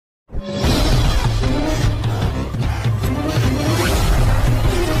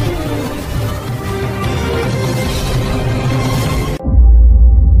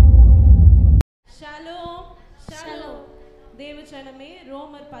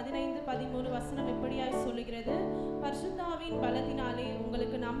15-13 வசனம் இப்படியாய் சொல்லுகிறது, பரிசுத்தாவின் பலத்தினாலே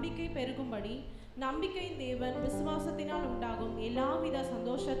உங்களுக்கு நம்பிக்கை பெருகும்படி நம்பிக்கையின் தேவன் விசுவாசத்தினால் உண்டாகும் எல்லாவித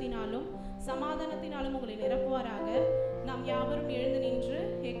சந்தோஷத்தினாலும் சமாதானத்தினாலும் உங்களை நிரப்புவாராக. நாம் யாவரும் எழுந்து நின்று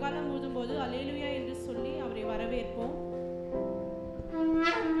எக்காலம் ஊதும்போது அல்லேலூயா என்று சொல்லி அவரை வரவேற்போம்.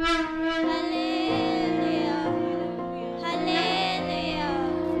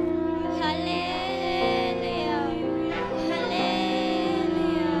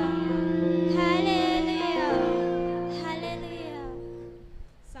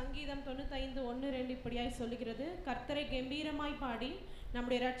 சங்கீதம் 95:1-2 இப்படியாய் சொல்லுகிறது, கர்த்தரை கம்பீரமாய் பாடி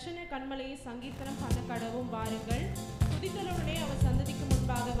நம்முடைய இரட்சண கண்மலையை சங்கீதனம் பண்ண கடவும் வாருங்கள். துதித்தலுடனே அவர் சந்ததிக்கு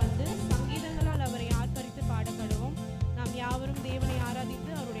முன்பாக வந்து சங்கீதங்களால் அவரை ஆர்ப்பரித்து பாட கடவும். நாம் யாவரும் தேவனை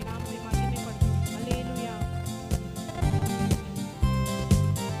ஆராதித்து அவருடைய நாமத்தை மகிமைப்படுத்துவோம். அல்லேலூயா.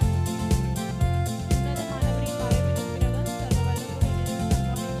 உன்னதமானவரின் மறைவிருக்கிறவர் சர்வ வல்லவருடைய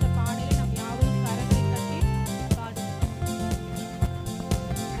என்ற பாடலை நாம் யாவரும் கரங்களை தட்டி பாடுவோம்.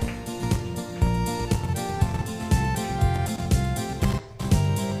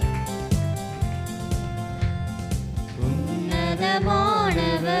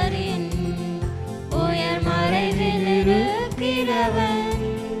 உன்னதமானவரின் உயர் மறைவில் இருக்கிறவன்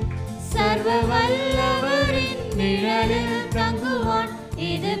சர்வ வல்லவரின் நிழலில் தங்குவான்.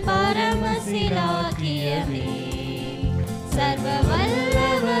 இது பரமசிலாக்கியமே. சர்வ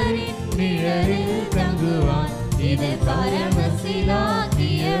வல்லவரின் நிழலில் தங்குவான். இது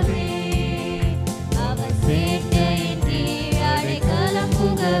பரமசிலாக்கியமே. அவர் சேட்டையின் கீழ் அடைக்கலம்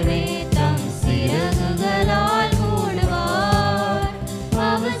புகவே தம் சிறகுகளால் மூடுவார்.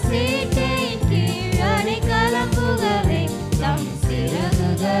 அவர் சேட்டையின் கீழ் அடைக்கலம் புகவே தம்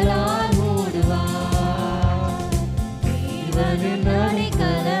சிறகுகளால் மூடுவார். தேவனின்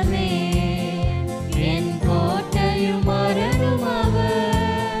அடைக்கலமே என் கோட்டையும் அரணும்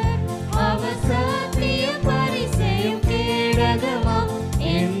அவர். அவர் சத்திய பரிசையும் கேடகமாம்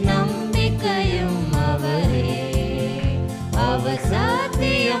என் நம்பிக்கையும் அவரே. அவர்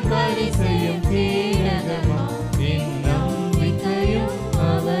சத்தியம் பரிசையும் கேடகமாம் என் நம்பிக்கையும்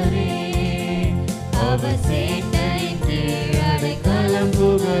அவரே. அவர் சேட்டையின் கீழ் அடைக்கலம்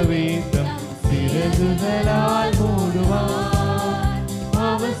புகவே தம் சிறகுகளால் மூடுவார்.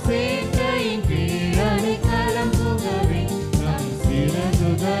 அவர் சேட்டையின் கீழ் அடைக்கலம் புகவே தம்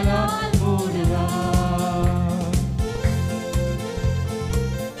சிறகுகளால் மூடுவார்.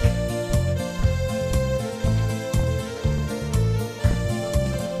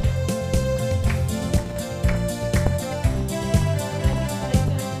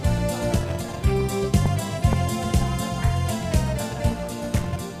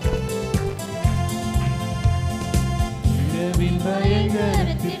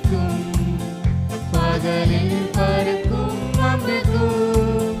 பயங்கரத்திற்கும் பகலில் பறக்கும்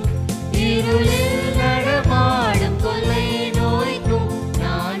அம்புக்கும் இருளில் நடமாடும் கொள்ளை நோய்க்கும்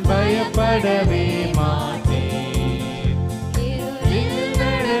நான் பயப்படவே மாட்டேன். இருளில்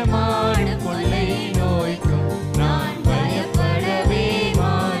நடமாடும் கொள்ளை நோய்க்கும் நான் பயப்படவே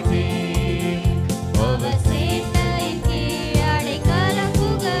மாட்டேன். அவர் சேட்டையின் கீழ் அடைக்கலம்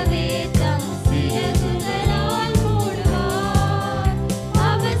புகவே தம் சிறகுகளால் மூடுவார்.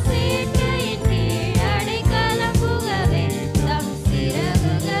 அவர் சேட்டையின் கீழ் அடைக்கலம் புகவே தம்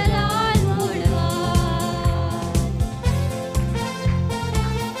சிறகுகளால் மூடுவார்.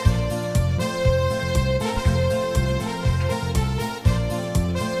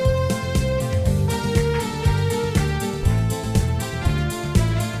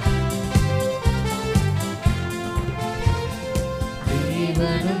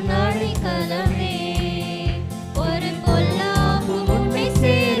 தேவனும் அடைக்கலமே ஒரு பொல்லாப்பு உண்மை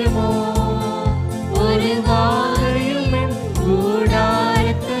சேருமோ. ஒரு வாதையும் என்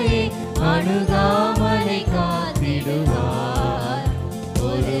கூடாரத்தையே அணுகாமலை காத்திடுவார்.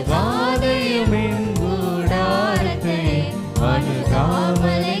 ஒரு வாதையும் என் கூடாரத்தையே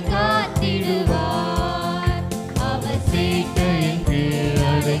அணுகாமலை காத்திடுவார். அவர் சேட்டையின் கீழ்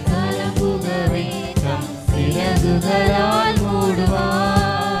அடைக்கலம் புகவே தம் சிறகுகளால்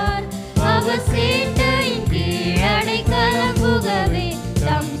மூடுவார். அவர் சேட்டையின் கீழ் அடைக்கலம் புகவே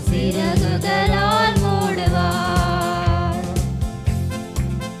தம் சிறகுகளால் மூடுவார்.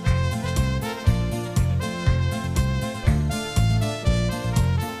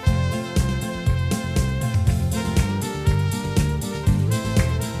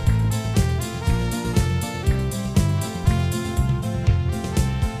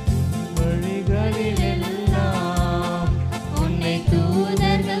 வழிகளிலெல்லாம் உன்னை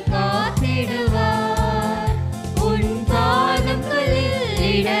தூதர்கள் காத்திடுவார். உன் பாதம் கல்லில்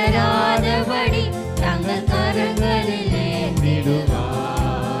இடராதபடி தங்கள் கரங்களில்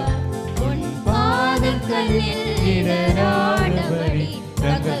ஏந்திடுவார். கல்லில் இடராடபடி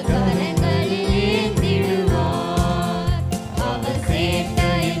தங்கள் கரங்களில் ஏந்திடுவார். அவர்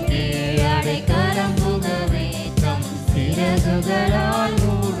சேட்டையின் கீழ் அடைக்கலம் புகவே தம் சிறகுகளால்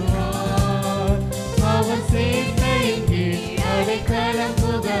மூடுவார். அவர் சேட்டையின் கீழ் அடைக்கலம்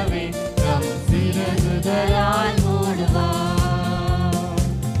புகவே தம் சிறகுகளால் மூடுவார்.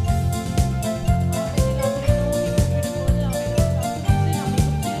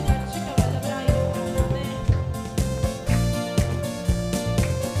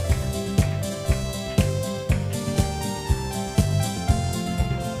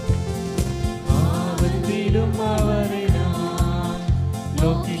 அவரை நான்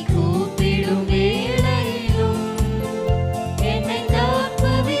நோக்கி கூப்பிடும் வேளையிலும் என்னை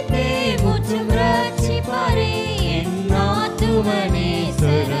தப்புவித்தே முற்றும் ரட்சிப்பாரே என் ஆத்துமனே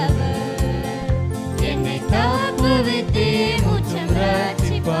சரவர். என்னை தப்புவித்தே முற்றும்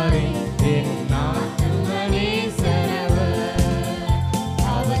ரட்சிப்பாரே என் ஆத்துமனே சரவர்.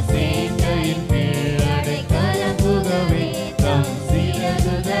 அவர் சேட்டையின் கீழ் அடைக்கலம் புகவே தம்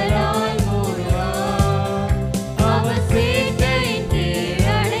சிறகுகளால் மூடுவார். அவர் சேட்டையின் கீழ்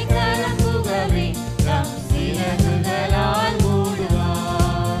அடைக்கலம் புகவே தம் சிறகுகளால் மூடுவார்.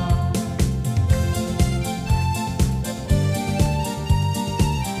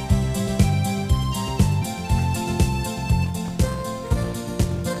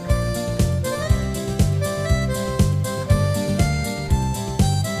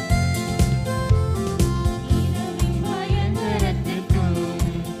 இரவின் பயங்கரத்திற்கும்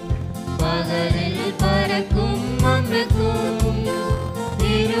பகலில் பறக்கும் அம்புக்கும்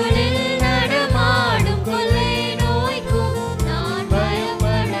இருளில் நடமாடும் கொள்ளை நோய்க்கும் நான்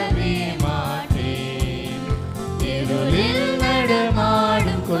பயப்படவே மாட்டேன். இருளில்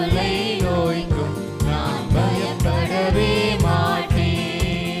நடமாடும் கொள்ளை நோய்க்கும் நான் பயப்படவே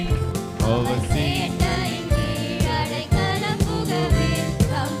மாட்டேன். அவர் சேட்டையின் கீழ் அடைக்கலம் புகவே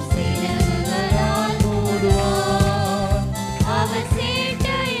தம் சிறகுகளால் மூடுவார். அவர்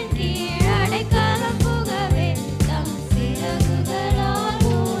சேட்டையின் கீழ் அடைக்கலம் புகவே தம் சிறகுகளால்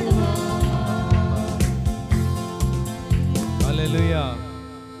மூடுவார். ஹல்லேலூயா.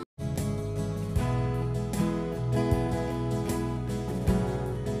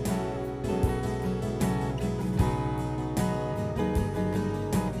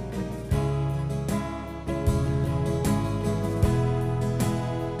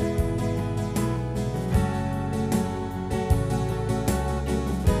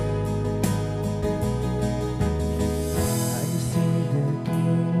 I see the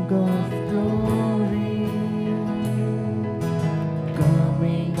King of Glory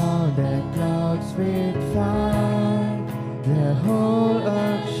coming on the clouds with fire. The whole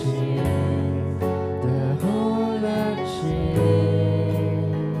earth shakes, the whole earth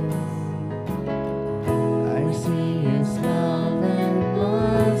shakes. I see His love and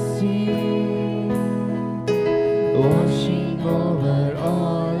mercy washing over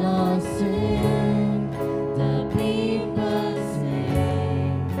all our sin. The people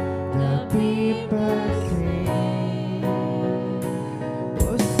sing, the people sing.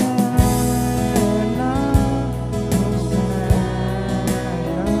 Hosanna, Hosanna,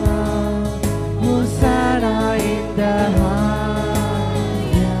 Hosanna in the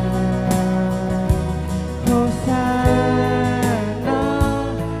highest. Hosanna,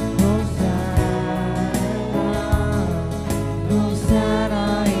 Hosanna, Hosanna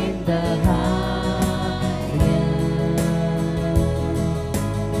in the highest.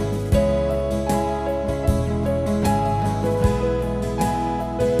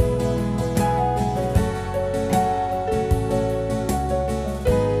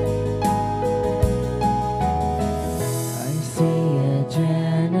 I see a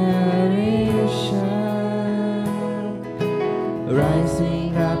generation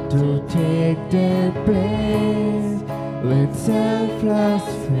rising up to take their place with selfless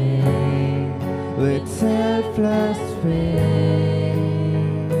faith, with selfless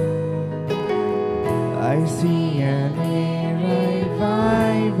faith. I see an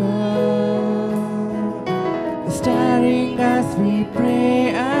revival staring as we pray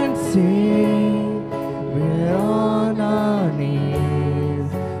and sing. We're on our knees,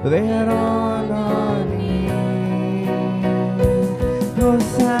 we're on our knees.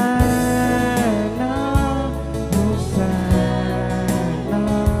 Hosanna, Hosanna,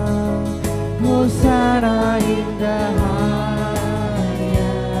 Hosanna in the highest.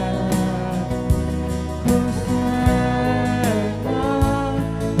 Hosanna,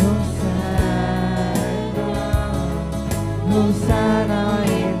 Hosanna, Hosanna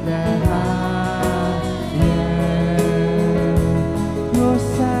in the highest.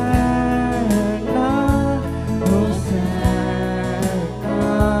 Hosanna,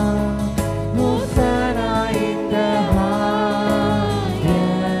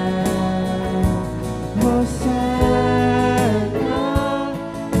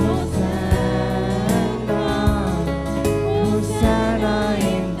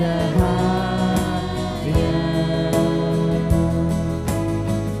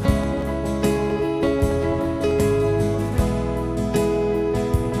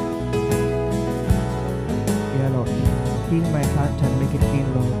 make it clean,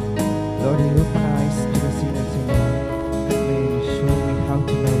 Lord. Lord, you open our eyes to the sin and say, Lord, may you show me how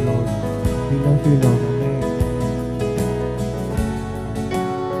to love, Lord. We love you, Lord. Amen.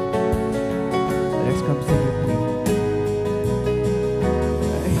 Let's come sing with me.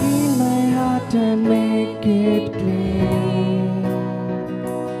 Heal my heart and make it clean,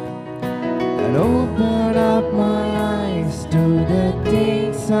 and open up my eyes to the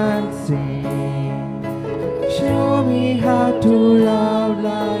things unseen. Show me how to love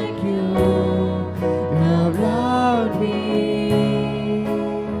like you have loved me.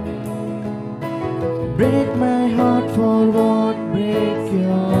 Break my heart for what break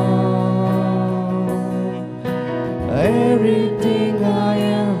yours. Everything I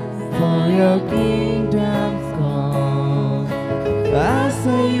am for your kingdom's cause. As I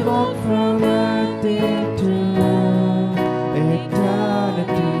walk from earth into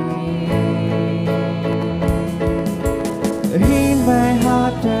eternity. Heal my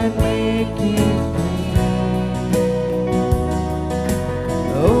heart and make it clean.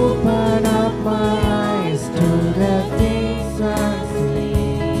 Open up my eyes to the things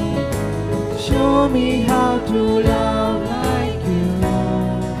unseen. Show me how to love like you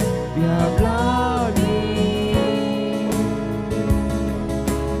have loved me.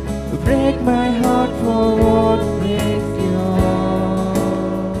 Break my heart for what breaks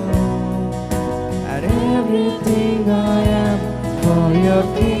yours. And everything I am for your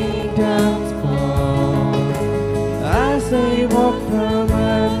kingdom's cause. As I walk from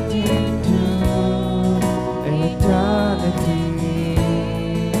earth into eternity.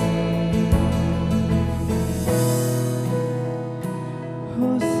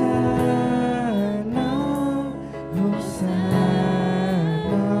 Hosanna,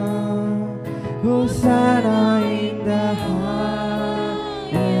 Hosanna, Hosanna in the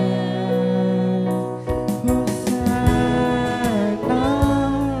highest. Hosanna,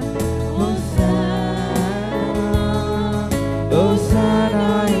 Hosanna, Hosanna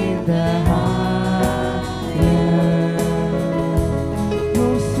in the highest.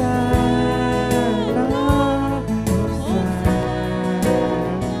 Hosanna, Hosanna,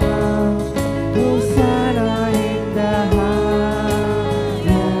 Hosanna in the highest.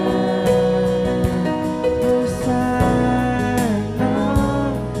 Hosanna,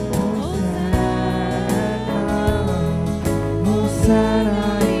 Hosanna, Hosanna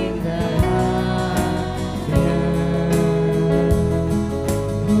in the highest.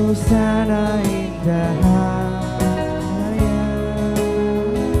 Hosanna in the highest.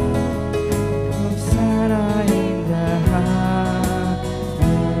 Hosanna in the highest.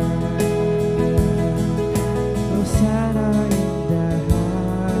 Hosanna in the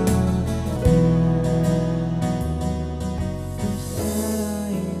highest. Hosanna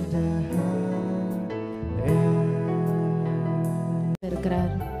in the highest.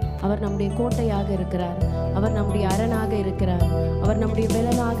 இருக்கிறார். அவர் நம்முடைய கோட்டையாக இருக்கிறார். அவர் நம்முடைய அரணாக இருக்கிறார். அவர் நம்முடைய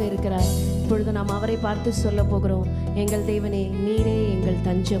பெலனாக இருக்கிறார். இப்பொழுது நாம் அவரை பார்த்து சொல்ல போகிறோம், எங்கள் தேவனே, நீரே எங்கள்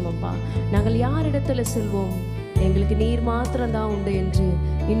தஞ்சம் அப்பா. நாங்கள் யாரிடத்துல செல்வோம்? எங்களுக்கு நீர் மாத்திரம்தான் உண்டு என்று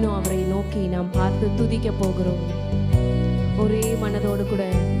இன்னும் அவரை நோக்கி நாம் பார்த்து துதிக்க போகிறோம். ஒரே மனதோடு கூட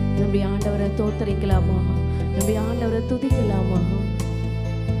நம்முடைய ஆண்டவரை தோத்தரிக்கலாமா? நம்முடைய ஆண்டவரை துதிக்கலாமா?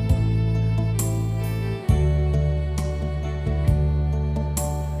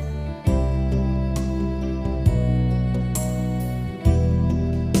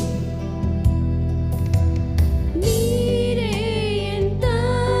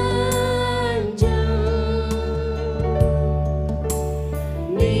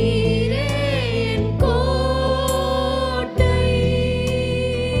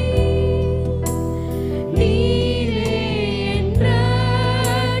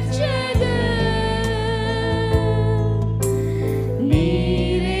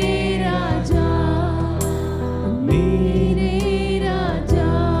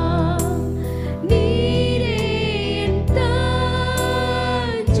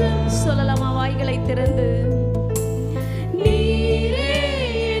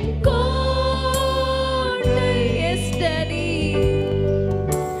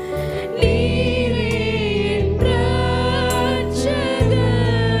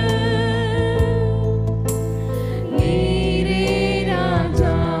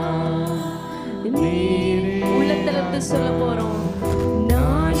 சொல்ல போறோம்.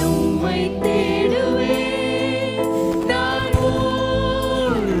 நான் உம்மை தேடுவேன், நான்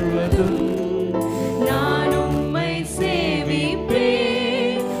முழுவதும் நான் உம்மை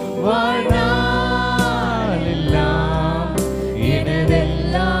சேவிப்பேன், வாழ்நாளெல்லாம்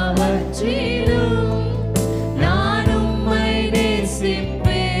எனதெல்லாவற்றிலும் நான் உம்மை நேசிப்பேன்.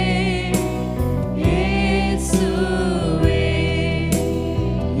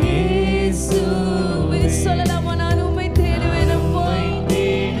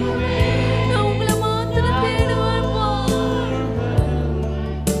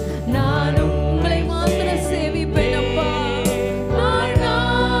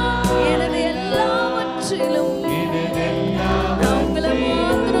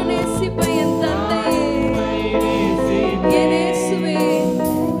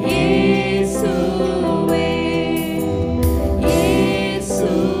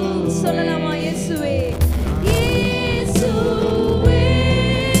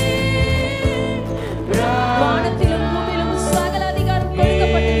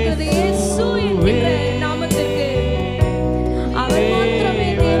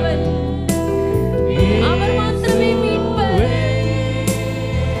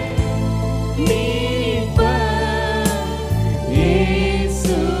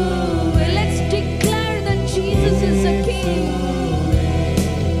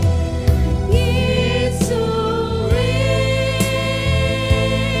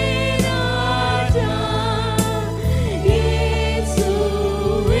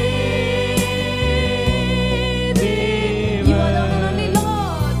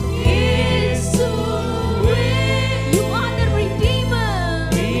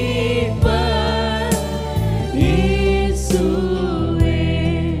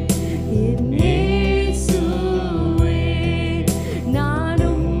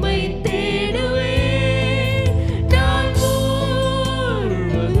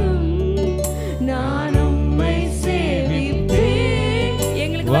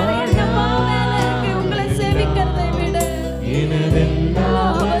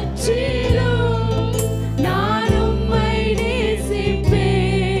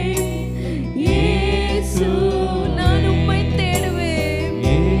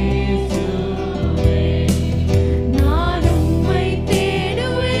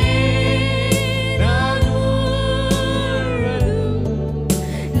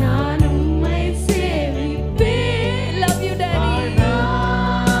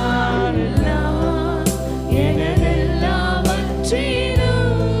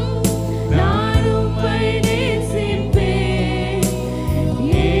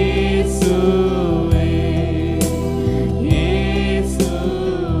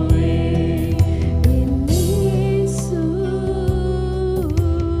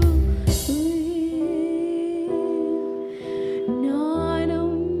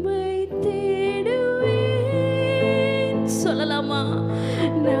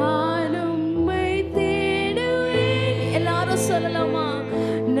 நான் உம்மை தேடுவேன். எல்லாரும் சொல்லலாமா?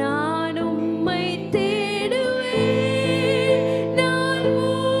 நான் உம்மை தேடுவேன் நாள்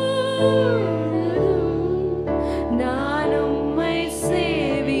முழுவதும். நான் உம்மை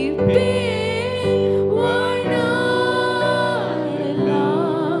சேவிப்பேன் வாழ்நாளெல்லாம்.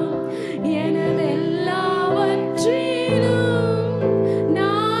 எனதெல்லாவற்றிலும்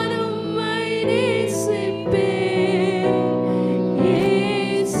நான் உம்மை நேசிப்பேன்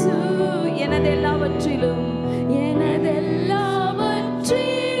இயேசு. எனதெல்லாவற்றிலும்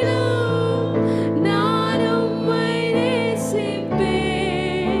நான் உம்மை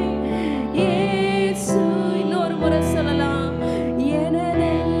நேசிப்பேன் இயேசு. இன்னொரு முறை சொல்லலாம்.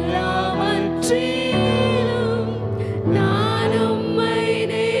 எனதெல்லாவற்றிலும் நான் உம்மை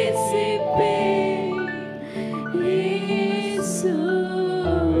நேசிப்பேன்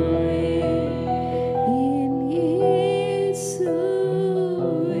இயேசுவே. என் இயேசுவே,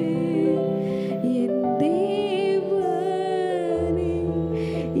 என் தேவனே,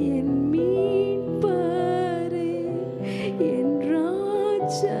 என் மீட்பரே, என்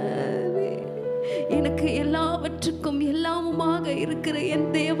ராஜாவே, எனக்கு எல்லாவற்றுக்கும் எல்லாமுமாக இருக்கிற என்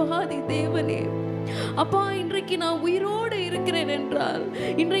தேவாதி தேவனே, அப்பா, இன்றைக்கு நான் உயிரோடு இருக்கிறேன் என்றால்,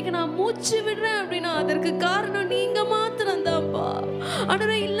 இன்றைக்கு நான் மூச்சு விடுறேன் அப்படின்னா அதற்கு காரணம் நீங்க மாத்திரம் தான்ப்பா.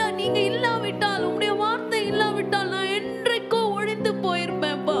 ஆண்டவரே, இல்ல நீங்க இல்லாவிட்டால், உங்களுடைய வார்த்தை இல்லாவிட்டால் நான் என்றைக்கோ ஒழிந்து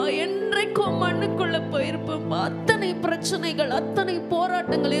போயிருப்பேன்ப்பா, என்றைக்கோ மண்ணுக்குள்ள போயிருப்பேன்ப்பா. அத்தனை பிரச்சனைகள், அத்தனை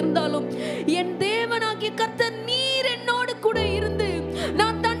போராட்டங்கள் இருந்தாலும் என் தேவனாகிய கர்த்தர் நீர் என்னோடு கூட இருந்து,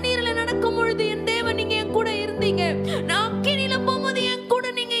 நான் தண்ணீரில் நடக்கும் பொழுது என் தேவன் நீங்க என் கூட இருந்தீங்க, நான் அக்கினியில போகும்போது என் கூட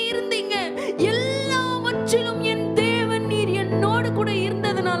நீங்க இருந்தீங்க. எல்லாவற்றிலும் என் தேவன் நீர் என்னோடு கூட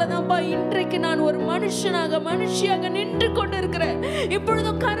இருந்ததுனாலதான்ப்பா இன்றைக்கு நான் ஒரு மனுஷியாக நின்று கொண்டு இருக்கிறேன்.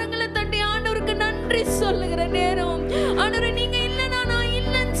 இப்பொழுதும் கரங்களை தட்டி ஆண்டவருக்கு நன்றி சொல்லுகிற நேரம். ஆண்டவரே, நீங்க இல்லைன்னா நான்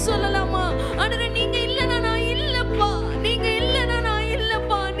இல்லைன்னு சொல்லலாமா? ஆண்டவரே, நீங்க இல்லைன்னா நான் இல்லப்பா, நீங்க இல்லைன்னா நான்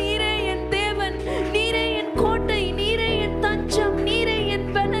இல்லப்பா. நீரே என் தேவன், நீரே என் கோட்டை, நீரே என் தஞ்சம், நீரே என்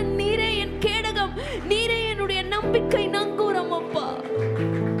பலன், நீரே என் கேடகம், நீரே என்னுடைய நம்பிக்கை நங்கூரம் அப்பா.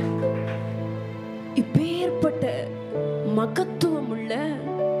 இப்பேற்பட்ட மகத்துவம் உள்ள,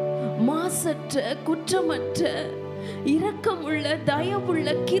 மாசற்ற, குற்றமற்ற, இரக்கமுள்ள, தயவுள்ள,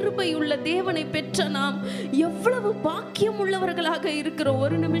 கிருபையுள்ள தேவனை பெற்ற நாம் எவ்வளவு பாக்கியம் உள்ளவர்களாக இருக்கிறோம்.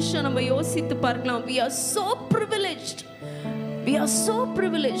 ஒரு நிமிஷம் நம்ம யோசித்து பார்க்கலாம். We are so privileged. We are so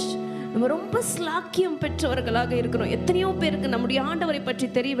privileged. நம்ம ரொம்ப ஸ்லாக்கியம் பெற்றவர்களாக இருக்கிறோம். எத்தனையோ பேருக்கு நம்முடைய ஆண்டவரை பற்றி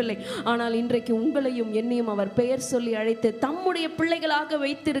தெரியவில்லை. ஆனால் இன்றைக்கு உங்களையும் என்னையும் அவர் பெயர் சொல்லி அழைத்து தம்முடைய பிள்ளைகளாக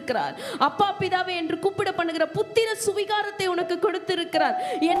வைத்திருக்கிறார். அப்பா பிதாவே என்று கூப்பிட பண்ணுகிற புத்திர சுவிகாரத்தை உனக்கு கொடுத்திருக்கிறார்.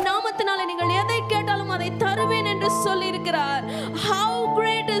 என் நாமத்தினாலே நீங்கள் எதை கேட்டாலும் அதை தருவேன் என்று சொல்லி இருக்கிறார். How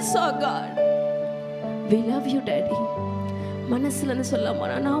great is our God. We love you daddy. மனசுல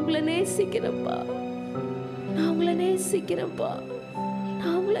சொல்லாமா, நான் உங்களை நேசிக்கிறேன்ப்பா, நான் உங்களை நேசிக்கிறேன்ப்பா,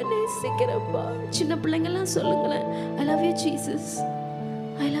 நான் உங்களை நேசிக்கிறேன்ப்பா. சின்ன பிள்ளைங்கெல்லாம் சொல்லுங்களேன், I love you Jesus,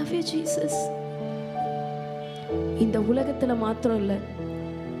 I love you Jesus. இந்த உலகத்துல மாத்திரம் இல்லை,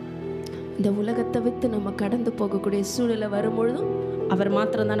 இந்த உலகத்தை விட்டு நம்ம கடந்து போகக்கூடிய சூழலை வரும்பொழுதும் அவர்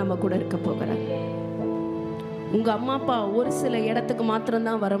மாத்திரம்தான் நம்ம கூட இருக்க போகிறார். உங்க அம்மா அப்பா ஒரு சில இடத்துக்கு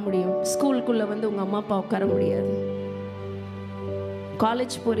மாத்திரம்தான் வர முடியும். ஸ்கூலுக்குள்ள வந்து உங்க அம்மா அப்பா உட்கார முடியாது.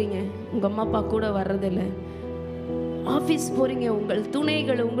 காலேஜ் போறீங்க, உங்க அம்மா அப்பா கூட வர்றதில்லை. ஆஃபீஸ் போறீங்க, உங்கள்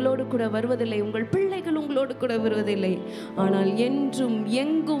துணைகள் உங்களோடு கூட வருவதில்லை, உங்கள் பிள்ளைகள் உங்களோடு கூட வருவதில்லை. ஆனால் என்றும்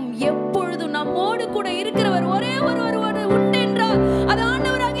எங்கும் எப்பொழுதும் நம்மோடு கூட இருக்கிறவர் ஒரே ஒருவர் உண்டென்றால் அது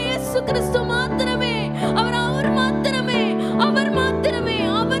ஆண்டவராகிய இயேசு கிறிஸ்து மாத்திரமே. அவர் மாத்திரமே, அவர் மாத்திரமே,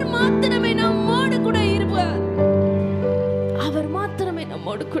 அவர் மாத்திரமே நம்மோடு கூட இருப்பார். அவர் மாத்திரமே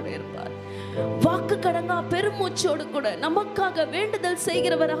நம்மோடு கூட இருப்பார். வாக்கு கடங்கா பெருமூச்சோடு கூட நமக்காக வேண்டுதல்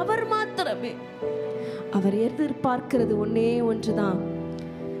செய்கிறவர் அவர் மாத்திரமே. அவர் எதிர்பார்க்கிறது ஒன்னே ஒன்றுதான்,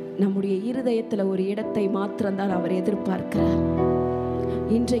 நம்முடைய இருதயத்துல ஒரு இடத்தை மாத்திரம்தான் அவர் எதிர்பார்க்கிறார்.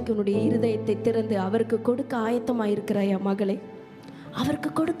 இன்றைக்கு உன்னுடைய இருதயத்தை திறந்து அவருக்கு கொடுக்க ஆயத்தமாயிருக்கிறாயா மகளே? அவருக்கு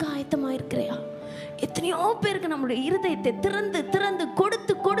கொடுக்க ஆயத்தமாயிருக்கிறையா? எத்தனையோ பேருக்கு நம்முடைய இருதயத்தை திறந்து திறந்து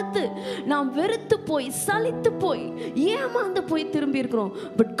கொடுத்து கொடுத்து நாம் வெறுத்து போய், சலித்து போய், ஏமாந்து போய் திரும்பி இருக்கிறோம்.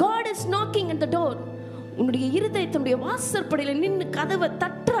 But God is knocking at the door. உன்னுடைய இருதயத்தினுடைய வாசற்படியில நின்று கதவை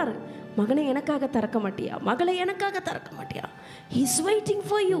தட்டுறாரு. மகனை எனக்காக திறக்க மாட்டியா? மகளை எனக்காக திறக்க மாட்டியா? He is waiting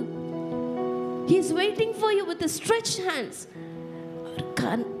for you. He is waiting for you with stretched hands.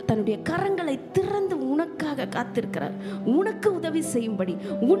 தன்னுடைய கரங்களை திறந்து உனக்காக காத்திருக்கிறார். உனக்கு உதவி செய்யும்படி,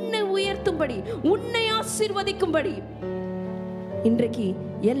 உன்னை உயர்த்தும்படி, உன்னை ஆசீர்வதிக்கும்படி. இன்றைக்கு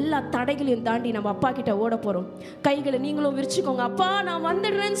எல்லா தடைகளையும் தாண்டி நம்ம அப்பா கிட்ட ஓட போறோம். கைகளை நீங்களும் விரிச்சுக்கோங்க. அப்பா நான்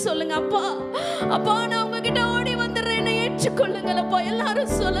வந்துடுறேன்னு சொல்லுங்க. அப்பா, அப்பா நான் உங்ககிட்ட ஓடி வந்துடுறேன், என்னை ஏற்றுக்கொள்ளுங்களப்பா.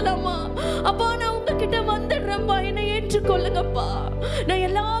 எல்லாரும் சொல்லலாமா? அப்பா நான் உங்ககிட்ட வந்துடுறேன்ப்பா, என்னை ஏற்றுக்கொள்ளுங்கப்பா. நான்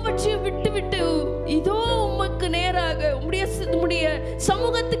எல்லாவற்றையும் விட்டு விட்டு இதோ உமக்கு நேராக, உம்முடைய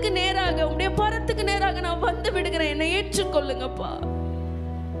சமூகத்துக்கு நேராக, உம்முடைய பரத்துக்கு நேராக நான் வந்து விடுகிறேன், என்னை ஏற்றுக்கொள்ளுங்கப்பா.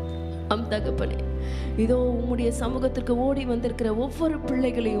 தகப்பனே, இதோ உம்முடைய சமூகத்திற்கு ஓடி வந்திருக்கிற ஒவ்வொரு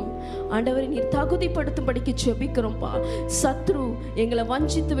பிள்ளைகளையும் ஆண்டவரை நீர் தகுதிப்படுத்தும்படிக்கு ஜெபிக்கிறோம்ப்பா. சத்ரு எங்களை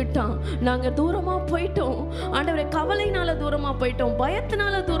வஞ்சித்து விட்டான், நாங்க தூரமா போயிட்டோம் ஆண்டவரை, கவலைனால தூரமா போயிட்டோம்,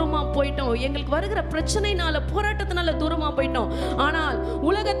 பயத்தினால தூரமா போயிட்டோம், எங்களுக்கு வருகிற பிரச்சனைனால போராட்டத்தினால தூரமா போயிட்டோம். ஆனால்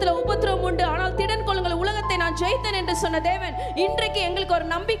உலகத்துல உபத்திரவம் உண்டு, ஆனால் திடன் கொள்ளுங்கள், உலகத்தை நான் ஜெயித்தேன் என்று சொன்ன தேவன் இன்றைக்கு எங்களுக்கு ஒரு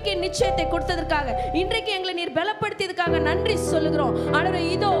நம்பிக்கை நிச்சயத்தை கொடுத்ததற்காக, இன்றைக்கு எங்களை நீர் பலப்படுத்தியதற்காக நன்றி சொல்லுகிறோம் ஆண்டவரே.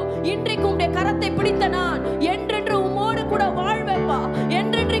 இதோ இன்றைக்கு உம்முடைய கரத்தை பிடித்த நான் என்றென்று உம்மோடு கூட வாழ்வேன்ப்பா,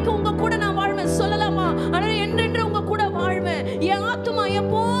 என்றென்றைக்கு உங்க கூட நான் வாழ்வேன். சொல்லலாமா? ஆண்டவரே, என்றென்று உங்க கூட வாழ்வேன், என் ஆத்துமா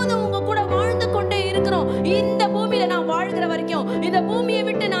எப்போதும் உங்க கூட வாழ்ந்து கொண்டே இருக்கிறோம். இந்த பூமியில நான் வாழ்கிற வரைக்கும், இந்த பூமியை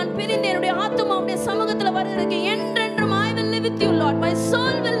விட்டு நான் பிரிந்து என்னுடைய ஆத்துமா உம்முடைய சமூகத்துல வருகிறதுக்கு என்றென்றும் I will live with you Lord, my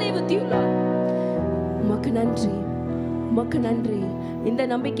soul will live with you Lord. உமக்கு நன்றி, உமக்கு நன்றி. இந்த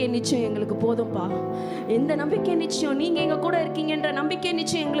நம்பிக்கை நிச்சயம் எங்களுக்கு போதும்பா. இந்த நம்பிக்கை நிச்சயம், நீங்க எங்க கூட இருக்கீங்கன்ற நம்பிக்கை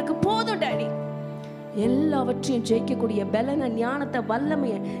நிச்சயம் எங்களுக்கு போதும் டாடி. எல்லாவற்றையும் ஜெயிக்கக்கூடிய பலன, ஞானத்தை,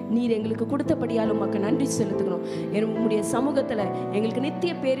 வல்லமையை நீர் எங்களுக்கு கொடுத்தபடியால் உமக்கு நன்றி செலுத்துகிறோம். உம்முடைய சமூகத்துல எங்களுக்கு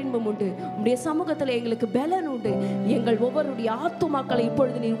நித்திய பேரின்பம் உண்டு, உம்முடைய சமூகத்துல எங்களுக்கு பலன் உண்டு. எங்கள் ஒவ்வொருடைய ஆத்துமாக்களை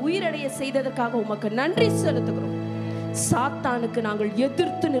இப்பொழுது நீர் உயிரடைய செய்ததற்காக உமக்கு நன்றி செலுத்துகிறோம். சாத்தானுக்கு நாங்கள்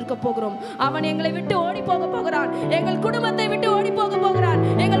எதிர்த்து நிற்க போகிறோம். அவன் எங்களை விட்டு ஓடி போக போகிறான், எங்கள் குடும்பத்தை விட்டு ஓடி போக போகிறான்,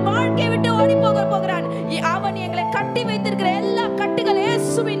 எங்கள் வாழ்க்கையை விட்டு ஓடி போக போகிறான். அவன் எங்களை கட்டி வைத்திருக்கிற எல்லா கட்டுகள்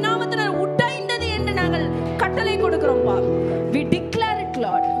இயேசுவின் நாமத்தினால் உடைந்தது என்று நாங்கள் கட்டளை கொடுக்கிறோம்பா. We declare it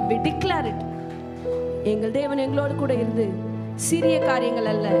Lord, we declare it. எங்கள் தேவன் எங்களோடு கூட இருந்து சிறிய காரியங்கள்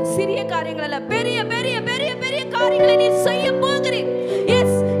அல்ல, சிறிய காரியங்கள் அல்ல, பெரிய பெரிய பெரிய பெரிய காரியங்களை நீர் செய்ய போகிறீர்.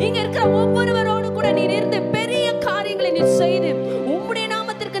 எஸ், இங்க இருக்கிற ஒவ்வொருவரோடு கூட நீர் இருந்து பெரிய காரியங்களை நீர் செய்து உம்முடைய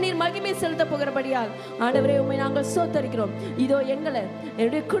நாமத்திற்கு நீர் மகிமை செலுத்த போகிறபடியால் ஆண்டவரே உம்மை நாங்கள் ஸ்தோத்திரிக்கிறோம். இதோ எங்களை,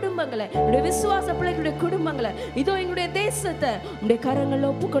 என்னுடைய குடும்பங்களை, என்னுடைய விசுவாச பிள்ளைகளுடைய குடும்பங்களை, இதோ எங்களுடைய தேசத்தை உம்முடைய கரங்களில்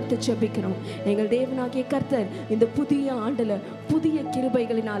ஒப்பு கொடுத்து ஜெபிக்கிறோம். எங்கள் தேவனாகிய கர்த்தர் இந்த புதிய ஆண்டுல புதிய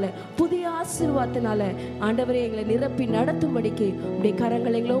கிருபைகளினால, புதிய ஆசீர்வாதத்தினால ஆண்டவரே எங்களை நிரப்பி நடத்தும்படிக்கு உம்முடைய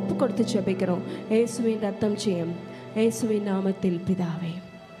கரங்களை எங்களை ஒப்பு கொடுத்து ஜெபிக்கிறோம். இயேசுவின் ரத்தம் ஜெயம், இயேசுவின் நாமத்தில் பிதாவே.